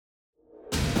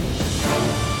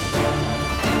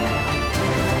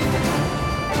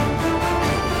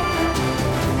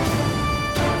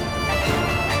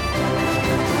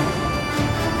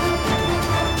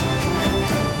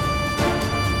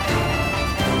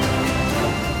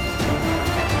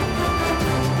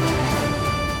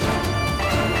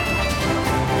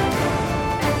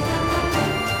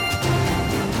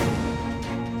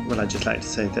just like to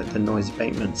say that the Noise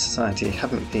Abatement Society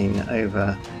haven't been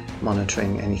over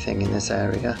monitoring anything in this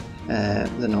area.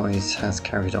 The noise has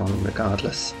carried on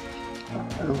regardless.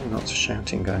 Oh, lots of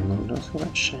shouting going on, not so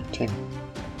much shouting.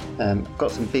 I've got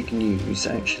some big news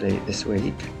actually this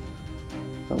week,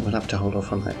 but we'll have to hold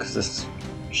off on that because this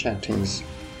shouting's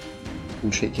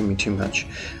intriguing me too much.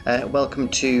 Welcome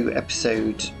to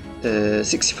episode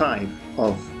 65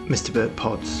 of Mr. Burt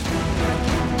Pods.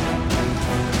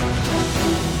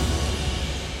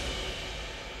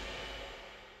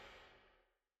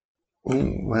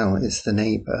 Well, it's the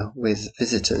neighbour with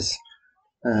visitors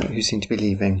who seem to be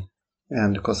leaving.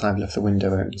 And of course I've left the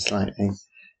window open slightly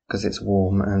because it's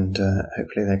warm and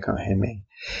hopefully they can't hear me.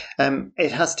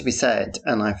 It has to be said,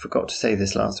 and I forgot to say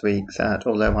this last week, that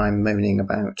although I'm moaning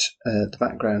about the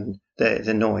background,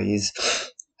 the noise,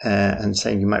 and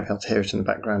saying you might be able to hear it in the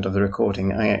background of the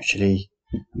recording, I actually,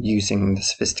 using the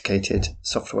sophisticated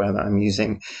software that I'm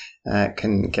using,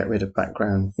 can get rid of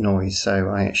background noise. So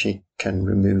I actually can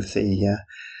remove the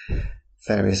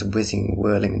various whizzing,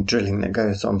 whirling and drilling that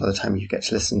goes on by the time you get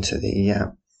to listen to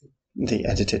the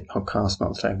edited podcast.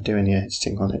 Not that I ever do any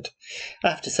editing on it. I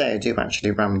have to say I do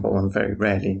actually ramble, and very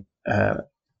rarely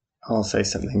I'll say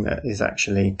something that is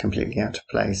actually completely out of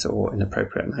place or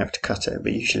inappropriate and I have to cut it.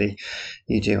 But usually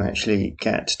you do actually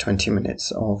get 20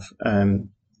 minutes of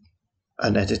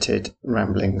unedited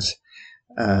ramblings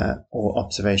or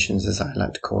observations, as I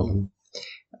like to call them.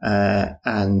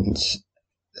 And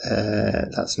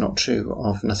that's not true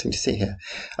of Nothing to See Here.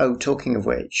 Oh, talking of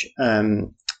which,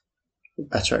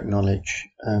 better acknowledge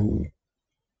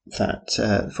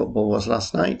that football was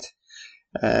last night.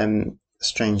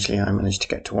 Strangely, I managed to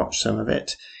get to watch some of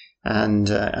it, and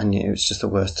it was just the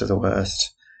worst of the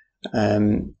worst.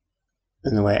 And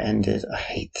the way it ended, I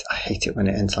hate it when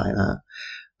it ends like that.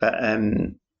 But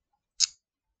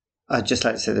I'd just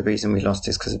like to say the reason we lost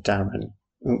is because of Darren.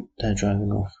 Oh, they're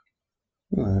driving off.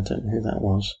 Well, I don't know who that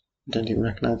was. I don't even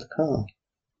recognise the car.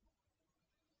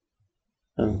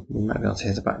 Oh, you might be able to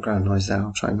hear the background noise there.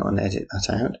 I'll try not to edit that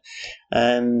out.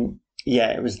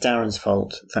 Yeah, it was Darren's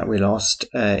fault that we lost.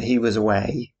 He was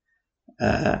away,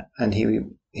 and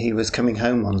he was coming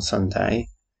home on Sunday,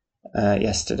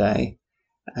 yesterday,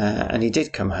 and he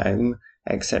did come home,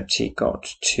 except he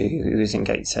was in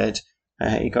Gateshead.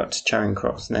 He got to Charing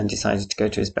Cross and then decided to go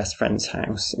to his best friend's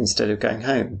house instead of going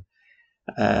home.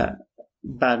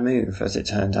 Bad move, as it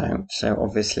turned out. So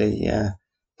obviously,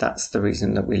 that's the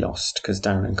reason that we lost, because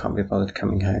Darren can't be bothered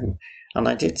coming home. And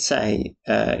I did say,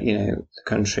 the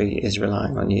country is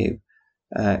relying on you.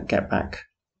 Get back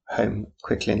home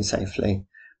quickly and safely.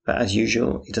 But as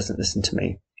usual, he doesn't listen to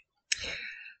me.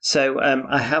 So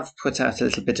I have put out a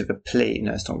little bit of a plea.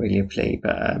 No, it's not really a plea,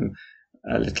 but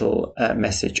a little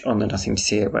message on the Nothing to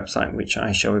See Here website, which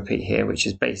I shall repeat here, which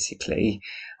is basically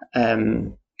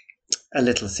a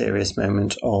little serious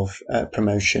moment of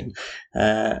promotion.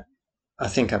 I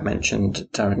think I've mentioned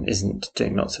Darren isn't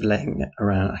doing lots of laying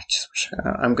around.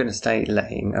 I'm going to stay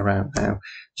laying around now,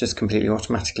 just completely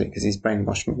automatically, because he's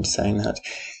brainwashed me into saying that.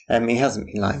 He hasn't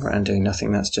been lying around doing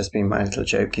nothing. That's just been my little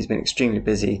joke. He's been extremely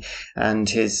busy, and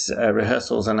his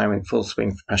rehearsals are now in full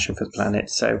swing for Passion for the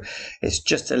Planet. So it's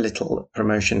just a little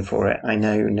promotion for it. I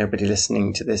know nobody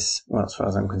listening to this, well, as far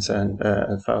as I'm concerned,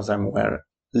 as far as I'm aware,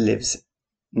 lives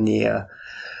near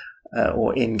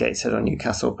or in Gateshead or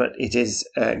Newcastle, but it is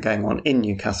going on in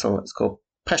Newcastle. It's called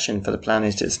Passion for the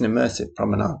Planet. It's an immersive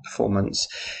promenade performance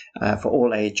for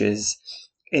all ages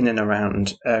in and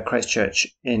around Christchurch,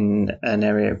 in an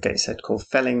area of Gateshead called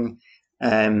Felling.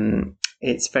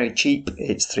 It's very cheap.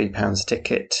 It's £3 a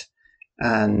ticket,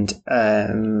 and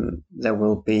there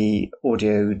will be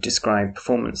audio described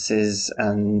performances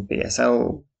and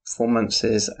BSL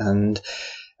performances, and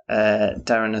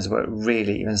Darren has worked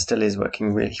really, and still is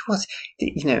working really.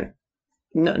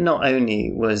 Not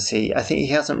only was he, I think he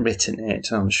hasn't written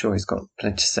it. I'm sure he's got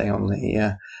plenty to say on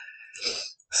the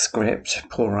script,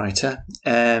 poor writer.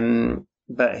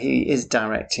 But he is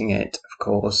directing it, of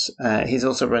course. He's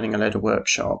also running a load of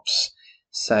workshops.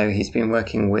 So he's been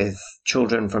working with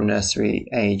children from nursery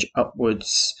age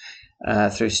upwards,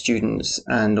 through students,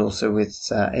 and also with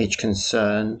Age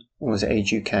Concern, or was it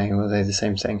Age UK, or were they the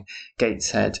same thing?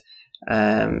 Gateshead,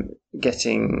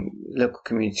 getting local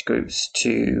community groups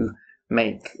to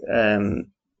make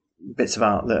bits of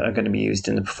art that are going to be used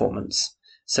in the performance.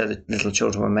 So the little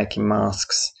children were making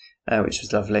masks, which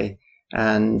was lovely.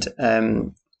 And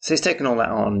so he's taken all that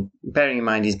on, bearing in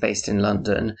mind he's based in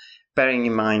London, bearing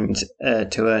in mind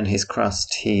to earn his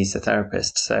crust, he's a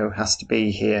therapist, so has to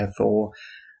be here for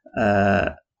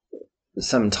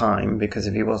some time, because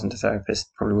if he wasn't a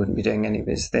therapist, probably wouldn't be doing any of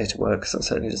his theatre work, so it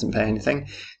certainly doesn't pay anything.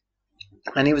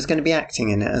 And he was going to be acting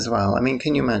in it as well. I mean,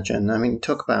 can you imagine? I mean,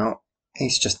 talk about,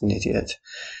 he's just an idiot.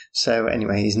 So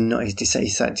anyway, he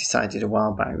decided a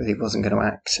while back that he wasn't going to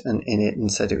act in it,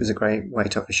 and said it was a great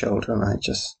weight off his shoulder. And I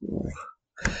just,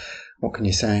 what can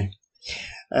you say?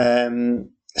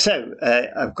 So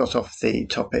I've got off the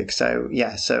topic. So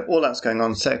yeah, so all that's going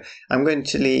on. So I'm going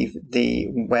to leave the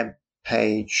web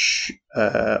page,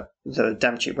 the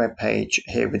Damn Cheap web page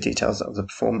here with details of the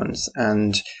performance,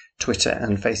 and Twitter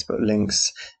and Facebook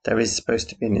links. There is supposed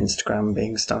to be an Instagram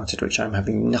being started, which I'm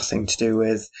having nothing to do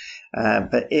with.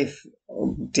 But if,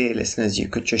 dear listeners, you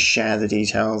could just share the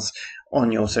details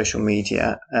on your social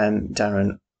media,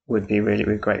 Darren would be really,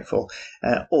 really grateful.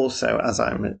 Also, as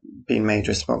I'm being made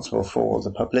responsible for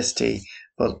the publicity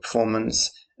for the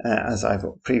performance, as I've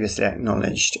previously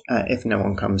acknowledged, if no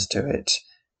one comes to it,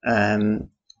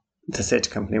 the theatre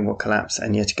company will collapse,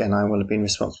 and yet again I will have been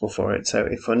responsible for it. So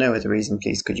if for no other reason,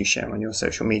 please could you share on your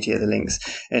social media the links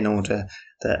in order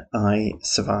that I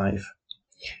survive.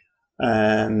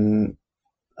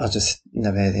 I'll just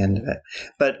never hear the end of it.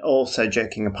 But also,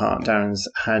 joking apart, Darren's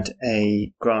had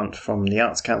a grant from the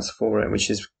Arts Council for it, which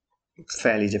is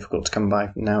fairly difficult to come by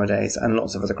nowadays, and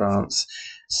lots of other grants.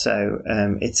 So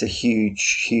it's a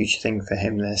huge, huge thing for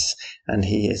him, this, and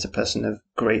he is a person of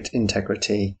great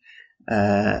integrity,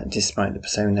 despite the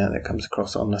persona that comes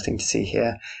across on Nothing to See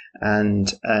Here.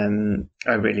 And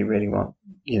I really, really want,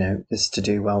 this to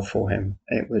do well for him.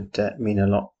 It would mean a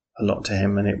lot to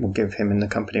him, and it will give him and the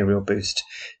company a real boost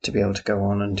to be able to go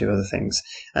on and do other things.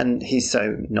 And he's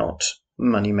so not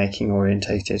money making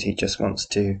orientated. He just wants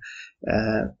to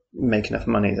make enough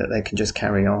money that they can just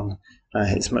carry on.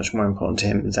 It's much more important to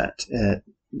him that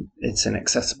it's an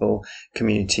accessible,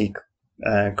 community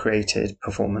created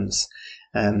performance,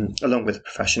 along with the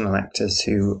professional actors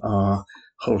who are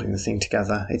holding the thing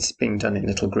together. It's being done in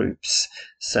little groups,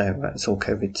 so it's all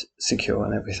COVID secure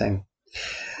and everything.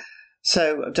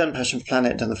 So I've done Passion for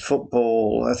Planet, done the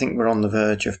football. I think we're on the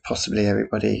verge of possibly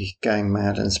everybody going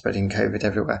mad and spreading COVID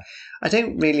everywhere. I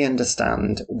don't really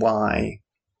understand why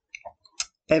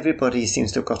everybody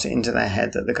seems to have got it into their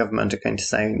head that the government are going to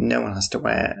say no one has to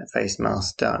wear a face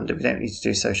mask, done, we don't need to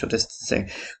do social distancing.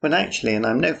 When actually, and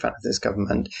I'm no fan of this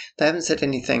government, they haven't said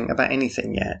anything about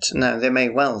anything yet. Now, they may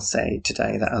well say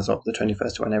today that as of the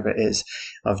 21st, whenever it is,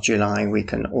 of July, we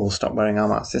can all stop wearing our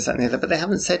masks, this, that, and the other, but they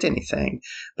haven't said anything.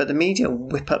 But the media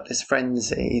whip up this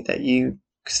frenzy that you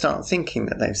start thinking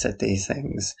that they've said these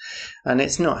things. And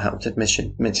it's not helped,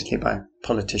 admittedly, by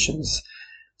politicians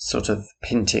sort of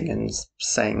hinting and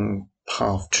saying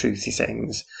half-truthy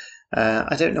things.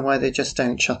 I don't know why they just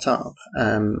don't shut up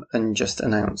and just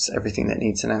announce everything that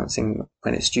needs announcing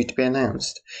when it's due to be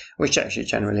announced, which actually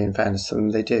generally, in fairness to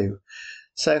them, they do.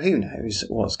 So who knows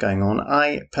what's going on.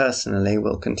 I personally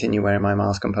will continue wearing my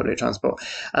mask on public transport,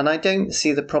 and I don't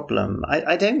see the problem.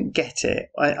 I don't get it.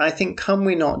 I think, can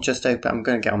we not just open... I'm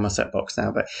going to get on my soapbox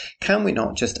now, but can we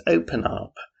not just open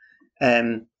up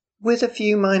with a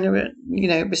few minor,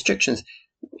 restrictions?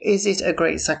 Is it a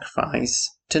great sacrifice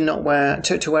to not wear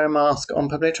a mask on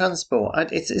public transport?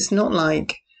 It's not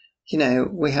like,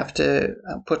 we have to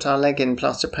put our leg in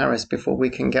plaster Paris before we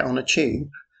can get on a tube.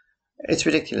 It's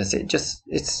ridiculous.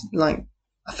 It's like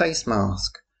a face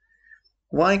mask.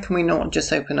 Why can we not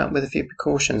just open up with a few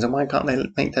precautions, and why can't they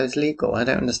make those legal? I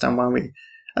don't understand why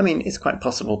it's quite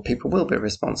possible people will be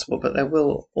responsible, but there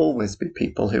will always be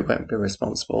people who won't be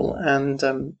responsible, and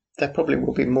there probably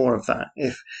will be more of that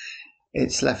if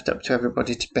it's left up to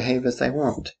everybody to behave as they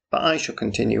want. But I shall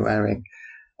continue wearing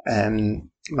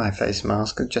my face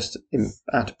mask, just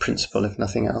out of principle, if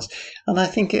nothing else. And I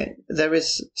think there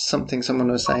is something,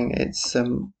 someone was saying, it's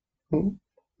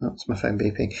that's my phone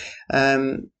beeping.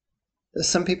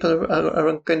 Some people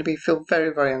are going to feel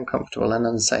very, very uncomfortable and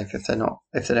unsafe if they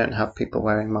don't have people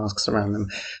wearing masks around them.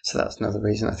 So that's another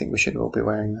reason I think we should all be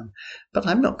wearing them. But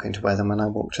I'm not going to wear them when I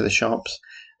walk to the shops.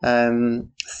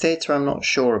 Theatre I'm not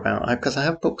sure about, because I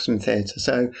have booked some theatre.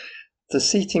 So the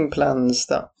seating plans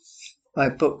that I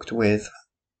booked with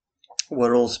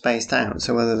were all spaced out.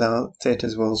 So whether the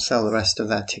theatres will sell the rest of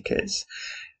their tickets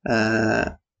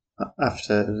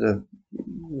after the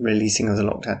releasing of the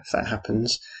lockdown, if that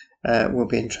happens, will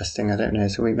be interesting. I don't know.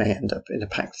 So we may end up in a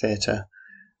packed theatre.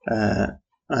 I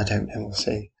don't know. We'll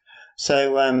see.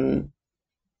 So,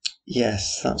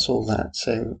 yes, that's all that.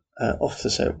 So off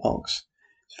the soapbox.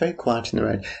 It's very quiet in the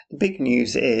road. The big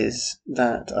news is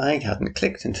that I hadn't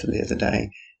clicked until the other day.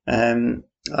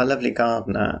 Our lovely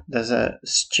gardener, there's a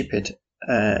stupid,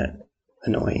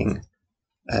 annoying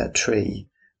tree.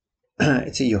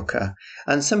 It's a yucca.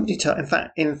 And somebody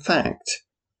in fact,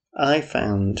 I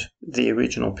found the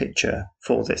original picture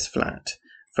for this flat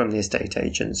from the estate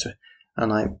agents,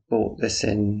 and I bought this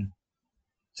in,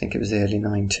 I think it was the early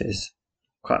 90s.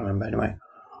 Can't remember anyway.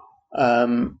 I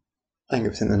think it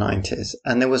was in the 90s,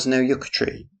 and there was no yucca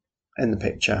tree in the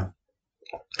picture.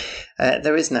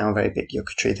 There is now a very big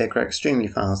yucca tree. They grow extremely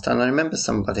fast, and I remember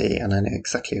somebody, and I know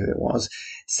exactly who it was,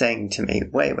 saying to me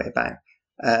way back,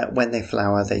 when they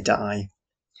flower, they die.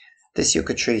 This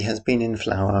yucca tree has been in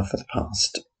flower for the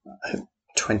past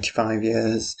 25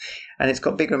 years, and it's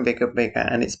got bigger and bigger and bigger,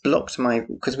 and it's blocked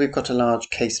because we've got a large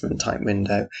casement type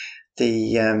window.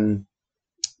 The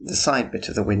side bit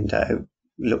of the window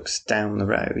looks down the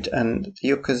road, and the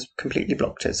yucca's completely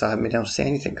blocked it, so I haven't been able to see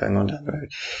anything going on down the road.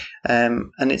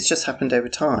 And it's just happened over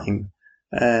time.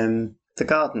 The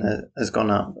gardener has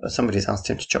gone up. Somebody's asked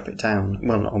him to chop it down.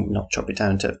 Well, not chop it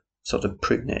down, to sort of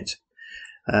prune it,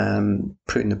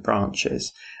 prune the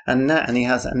branches, and he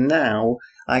has. And now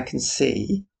I can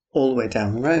see all the way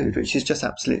down the road, which is just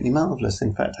absolutely marvellous.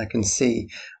 In fact, I can see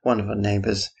one of our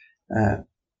neighbours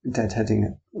deadheading.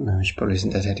 No, she probably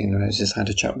isn't deadheading the roses. I had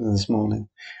a chat with her this morning.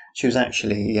 She was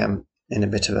actually in a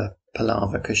bit of a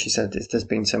palaver because she said there's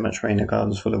been so much rain, the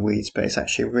garden's full of weeds, but it's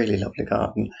actually a really lovely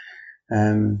garden.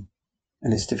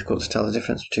 And it's difficult to tell the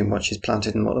difference between what she's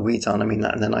planted and what the weeds are. And I mean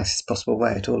that in the nicest possible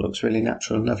way. It all looks really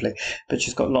natural and lovely. But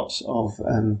she's got lots of,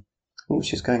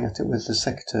 she's going at it with the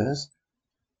secateurs.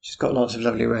 She's got lots of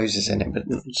lovely roses in it, but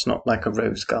it's not like a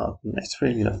rose garden. It's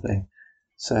really lovely.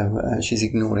 So she's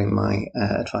ignoring my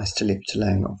advice to leave it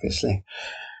alone, obviously.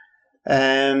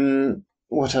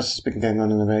 What else has been going on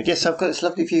the road? Yes, I've got this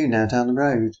lovely view now down the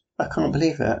road. I can't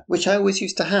believe it, which I always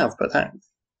used to have, but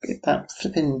that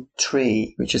flipping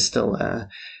tree, which is still there,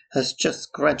 has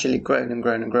just gradually grown and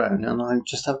grown and grown, and I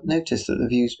just haven't noticed that the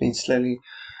view's been slowly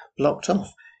blocked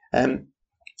off.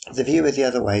 The view the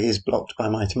other way is blocked by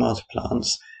my tomato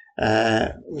plants,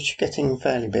 which are getting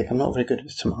fairly big. I'm not very good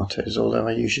with tomatoes, although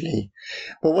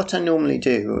what I normally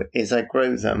do is I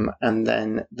grow them and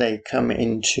then they come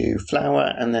into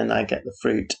flower and then I get the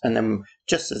fruit, and then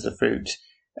just as the fruit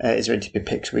is ready to be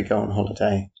picked, we go on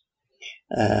holiday.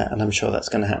 And I'm sure that's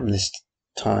going to happen this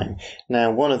time. Now,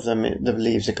 one of them, the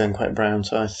leaves are going quite brown,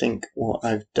 so I think what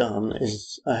I've done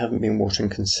is I haven't been watering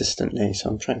consistently, so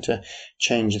I'm trying to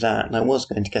change that. And I was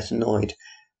going to get annoyed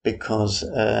because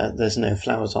there's no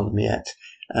flowers on them yet,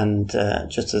 and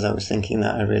just as I was thinking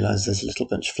that, I realised there's a little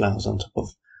bunch of flowers on top of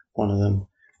one of them,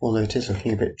 although it is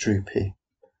looking a bit droopy.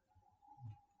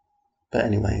 But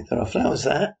anyway, there are flowers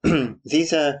there.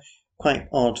 These are quite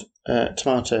odd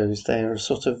tomatoes. They are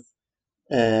sort of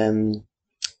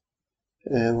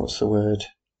what's the word?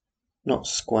 Not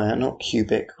square, not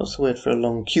cubic. What's the word for a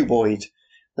long cuboid?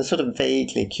 They're sort of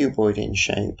vaguely cuboid in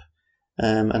shape.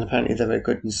 And apparently they're very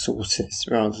good in sauces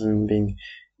rather than being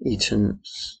eaten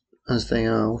as they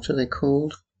are. What are they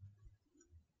called?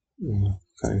 I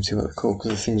can't even see what they're called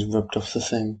because the thing's rubbed off the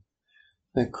thing.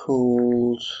 They're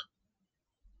called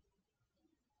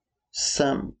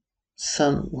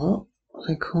what are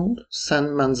they called? San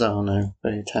Manzano,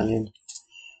 very Italian.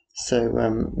 So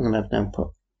I'm going to have now put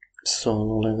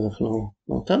soil all over the floor.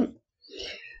 Well done.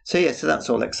 So that's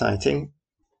all exciting.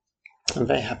 I'm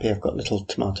very happy I've got little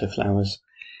tomato flowers.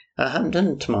 I haven't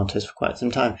done tomatoes for quite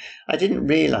some time. I didn't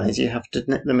realise you have to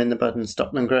nip them in the bud and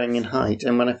stop them growing in height.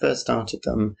 And when I first started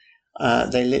them,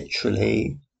 they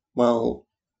literally,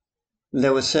 they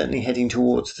were certainly heading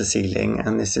towards the ceiling,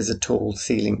 and this is a tall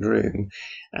ceilinged room,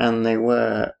 and they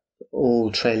were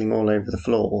all trailing all over the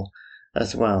floor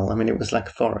as well. I mean, it was like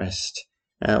a forest,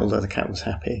 although the cat was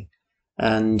happy.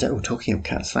 And talking of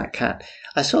cats, that cat,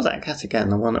 I saw that cat again,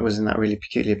 the one that was in that really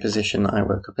peculiar position that I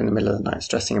woke up in the middle of the night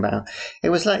stressing about. It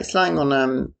was like it's lying on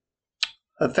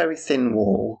a very thin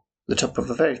wall, the top of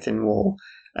a very thin wall.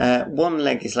 One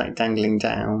leg is like dangling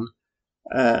down,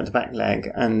 the back leg,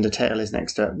 and the tail is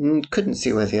next to it. Couldn't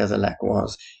see where the other leg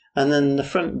was. And then the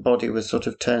front body was sort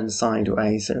of turned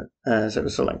sideways, so it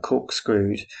was sort of like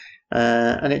corkscrewed.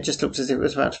 And it just looked as if it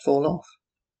was about to fall off.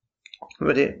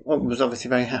 But it was obviously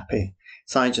very happy.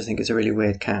 So I just think it's a really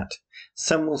weird cat.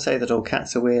 Some will say that all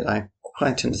cats are weird. I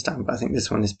quite understand, but I think this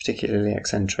one is particularly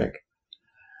eccentric.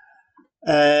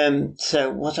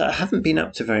 So what I haven't been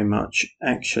up to very much,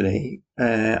 actually.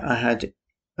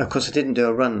 Of course, I didn't do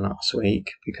a run last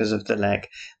week because of the leg.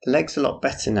 The leg's a lot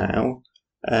better now.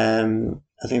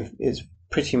 I think it's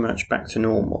pretty much back to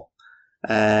normal.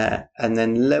 And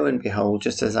then lo and behold,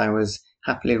 just as I was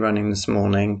happily running this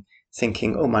morning,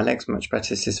 thinking, my leg's much better,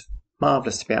 this is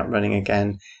marvellous to be out running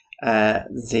again,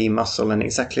 the muscle in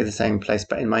exactly the same place,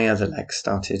 but in my other leg,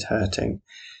 started hurting.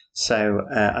 So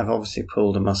I've obviously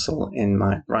pulled a muscle in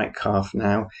my right calf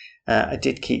now. I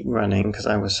did keep running because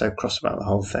I was so cross about the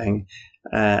whole thing.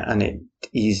 and it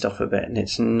eased off a bit, and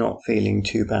it's not feeling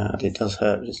too bad. It does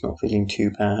hurt, but it's not feeling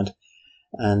too bad.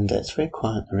 And it's very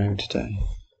quiet on the road today,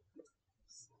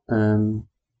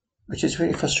 which is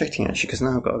really frustrating, actually, because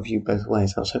now I've got a view both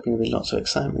ways. I was hoping there'd be lots of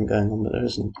excitement going on, but there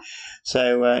isn't.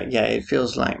 So, it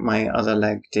feels like my other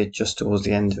leg did just towards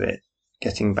the end of it,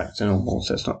 getting back to normal,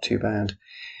 so it's not too bad.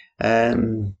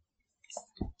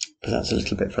 But that's a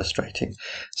little bit frustrating.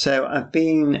 So I've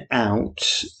been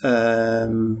out.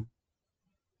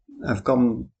 I've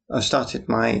started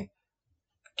my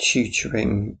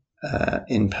tutoring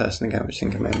in person again, which I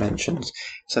think I may have mentioned.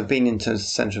 So I've been into the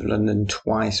centre of London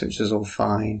twice, which was all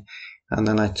fine. And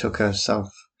then I took a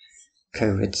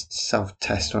COVID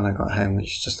self-test when I got home,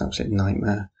 which is just an absolute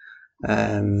nightmare.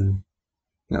 That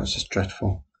was just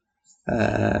dreadful.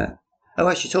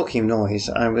 Actually, talking of noise,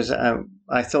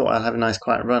 I thought I'll have a nice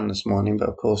quiet run this morning, but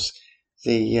of course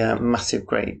the massive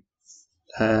great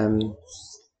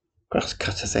grass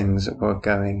cutter things that were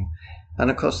going,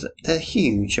 and of course they're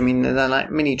huge. I mean, they're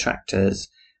like mini tractors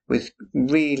with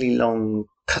really long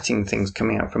cutting things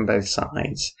coming out from both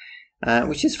sides,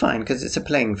 which is fine because it's a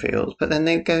playing field. But then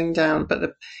they're going down,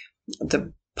 but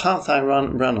the path I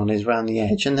run on is round the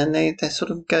edge, and then they're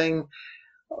sort of going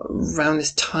around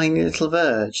this tiny little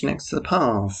verge next to the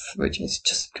path, which is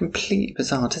just completely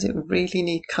bizarre. Does it really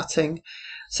need cutting?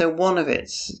 So one of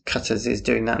its cutters is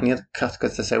doing that, and the other cutter,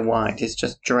 because they're so wide, is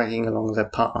just dragging along the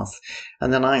path,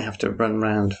 and then I have to run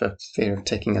round for fear of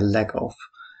taking a leg off.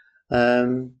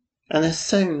 And they're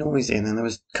so noisy, and then there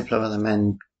was a couple of other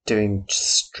men doing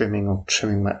strimming or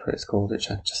trimming, whatever it's called, which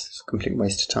is just a complete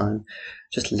waste of time.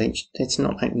 It's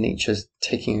not like nature's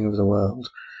taking over the world.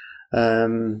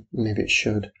 Maybe it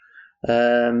should.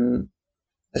 So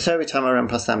every time I ran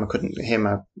past them, I couldn't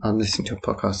hear I'm listening to a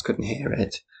podcast, couldn't hear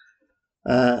it.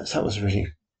 So that was really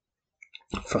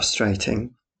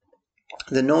frustrating.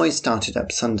 The noise started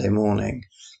up Sunday morning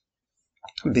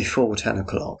before 10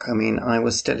 o'clock. I mean, I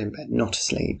was still in bed, not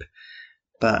asleep,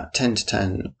 but 10 to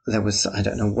 10, there was, I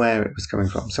don't know where it was coming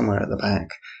from, somewhere at the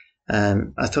back.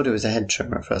 I thought it was a head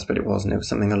trimmer at first, but it wasn't. It was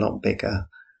something a lot bigger.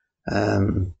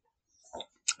 And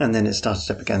then it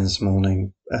started up again this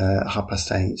morning,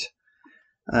 8:30.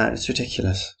 It's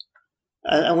ridiculous.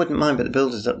 I wouldn't mind, but the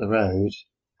builders up the road,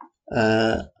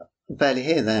 I barely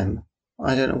hear them.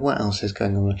 I don't know what else is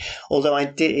going on. Although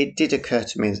it did occur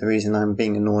to me the reason I'm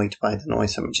being annoyed by the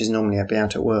noise so much is normally I'd be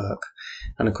out at work.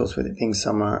 And of course, with it being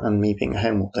summer and me being at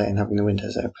home all day and having the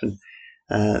windows open,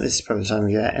 this is probably the time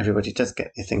of year everybody does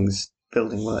get their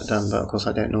building work done, but of course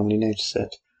I don't normally notice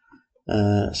it.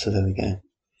 So there we go.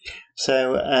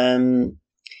 So,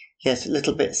 yes, a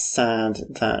little bit sad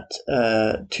that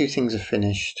two things are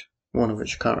finished, one of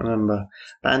which I can't remember.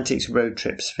 But Antiques Road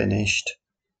Trip's finished,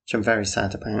 which I'm very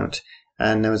sad about.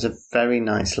 And there was a very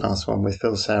nice last one with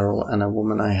Phil Serrell and a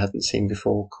woman I hadn't seen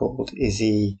before called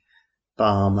Izzy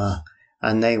Barmer.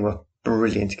 And they were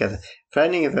brilliant together. For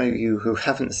any of you who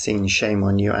haven't seen Shame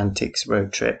on You Antiques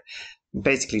Road Trip,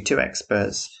 basically two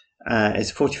experts.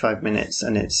 It's 45 minutes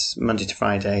and it's Monday to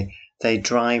Friday. They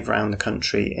drive around the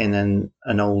country in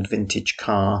an old vintage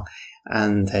car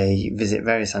and they visit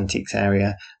various antiques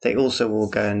area. They also will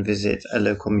go and visit a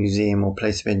local museum or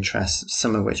place of interest,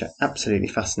 some of which are absolutely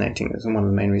fascinating. That's one of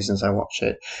the main reasons I watch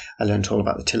it. I learned all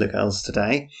about the Tiller Girls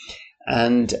today.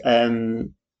 And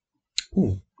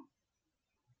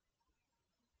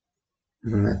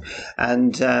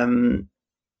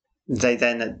they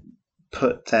then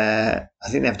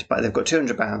they've got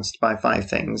 £200 to buy 5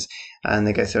 things, and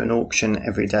they go through an auction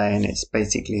every day, and it's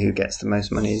basically who gets the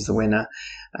most money is the winner,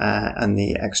 and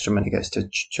the extra money goes to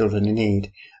children in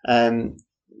need.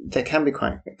 They can be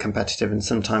quite competitive, and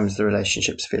sometimes the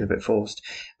relationships feel a bit forced.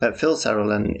 But Phil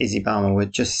Serrell and Izzy Barmer were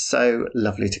just so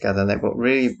lovely together. They bought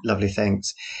really lovely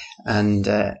things, and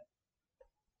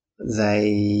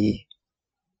they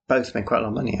both made quite a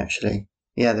lot of money, actually.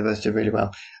 Yeah, they both did really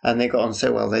well. And they got on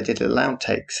so well, they did a little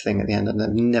outtakes thing at the end, and they've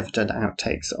never done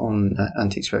outtakes on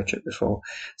Antiques Road Trip before.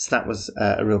 So that was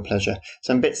a real pleasure.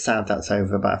 So I'm a bit sad that's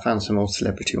over, but I found some old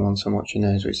celebrity ones on Watch Your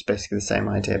Nose, which is basically the same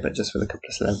idea, but just with a couple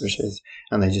of celebrities.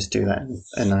 And they just do that in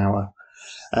an hour.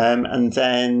 And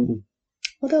then,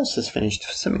 what else has finished?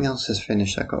 Something else has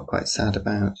finished I got quite sad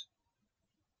about.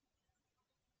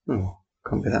 Oh,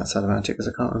 can't be that sad about it because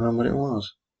I can't remember what it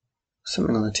was.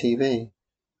 Something on the TV.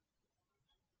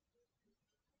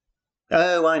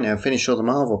 Oh, I know. Finished all the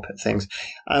Marvel things.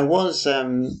 I was,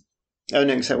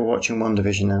 except we're watching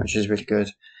WandaVision now, which is really good.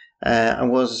 I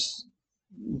was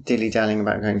dilly-dallying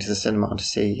about going to the cinema to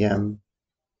see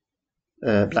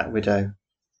Black Widow,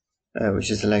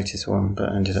 which is the latest one, but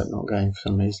I ended up not going for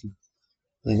some reason.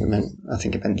 I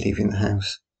think it meant leaving the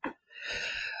house.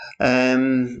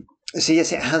 So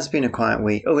yes, it has been a quiet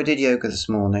week. Oh, I did yoga this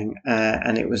morning,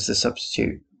 and it was the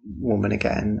substitute woman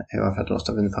again, who I've had a lot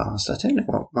of in the past. I don't know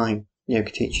what my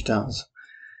yoga teacher does,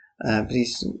 but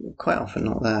he's quite often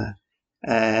not there.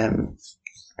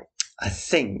 I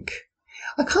think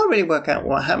I can't really work out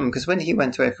what happened, because when he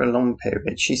went away for a long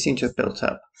period, she seemed to have built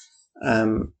up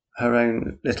her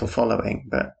own little following,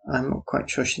 but I'm not quite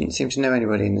sure. She didn't seem to know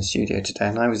anybody in the studio today,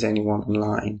 and I was the only one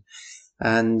online.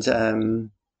 And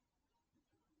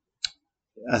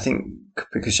I think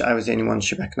because I was the only one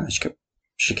she recognised,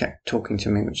 she kept talking to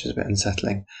me, which was a bit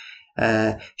unsettling.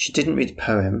 She didn't read a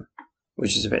poem,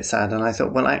 which is a bit sad, and I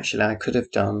thought, well, actually, I could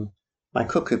have done my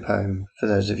cuckoo poem for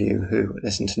those of you who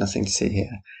listen to Nothing to See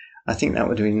Here. I think that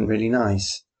would have been really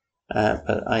nice,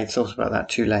 but I thought about that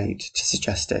too late to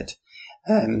suggest it.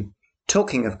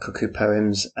 Talking of cuckoo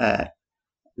poems,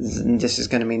 this is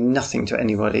going to mean nothing to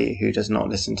anybody who does not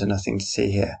listen to Nothing to See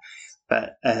Here,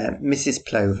 but Mrs.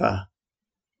 Plover,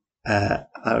 a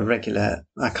regular,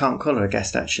 I can't call her a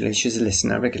guest actually, she's a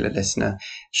listener, a regular listener.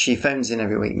 She phones in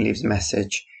every week and leaves a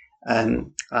message.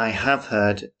 I have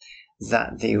heard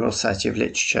that the Royal Society of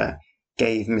Literature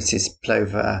gave Mrs.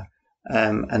 Plover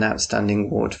an outstanding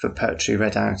award for poetry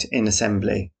read out in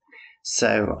assembly.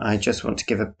 So I just want to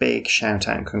give a big shout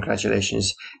out and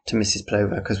congratulations to Mrs.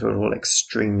 Plover, because we're all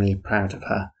extremely proud of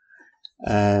her.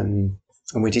 And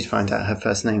we did find out her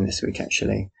first name this week,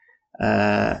 actually.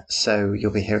 So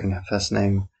you'll be hearing her first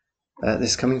name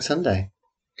this coming Sunday.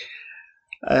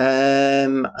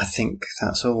 I think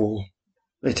that's all.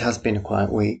 It has been a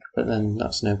quiet week, but then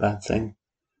that's no bad thing.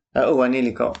 I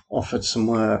nearly got offered some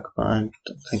work, but I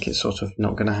think it's sort of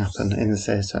not going to happen in the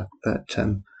theatre. But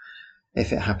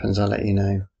if it happens, I'll let you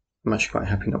know. I'm actually quite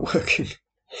happy not working.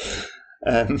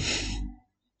 I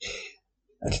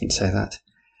didn't say that.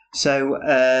 So,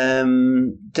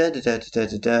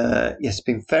 yes, it's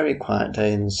been a very quiet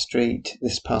day in the street.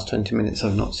 This past 20 minutes,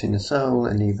 I've not seen a soul,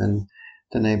 and even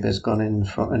the neighbour's gone in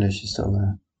front. I know she's still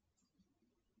there.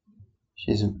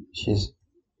 She's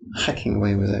hacking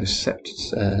away with those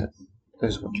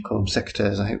those what you call them,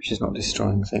 secateurs. I hope she's not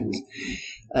destroying things.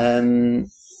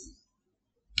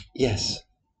 Yes.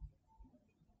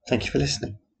 Thank you for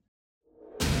listening.